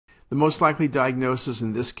The most likely diagnosis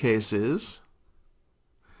in this case is,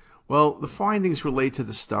 well, the findings relate to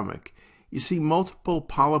the stomach. You see multiple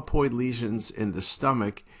polypoid lesions in the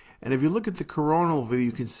stomach, and if you look at the coronal view,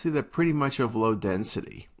 you can see that pretty much of low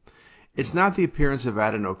density. It's not the appearance of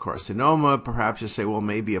adenocarcinoma. Perhaps you say, well,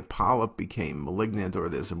 maybe a polyp became malignant or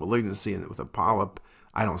there's a malignancy with a polyp.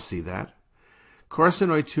 I don't see that.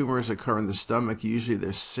 Carcinoid tumors occur in the stomach. Usually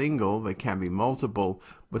they're single. They can be multiple,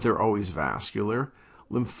 but they're always vascular.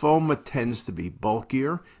 Lymphoma tends to be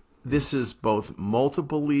bulkier. This is both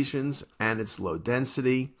multiple lesions and it's low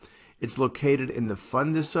density. It's located in the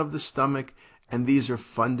fundus of the stomach, and these are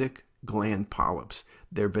fundic gland polyps.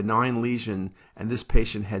 They're benign lesion, and this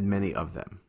patient had many of them.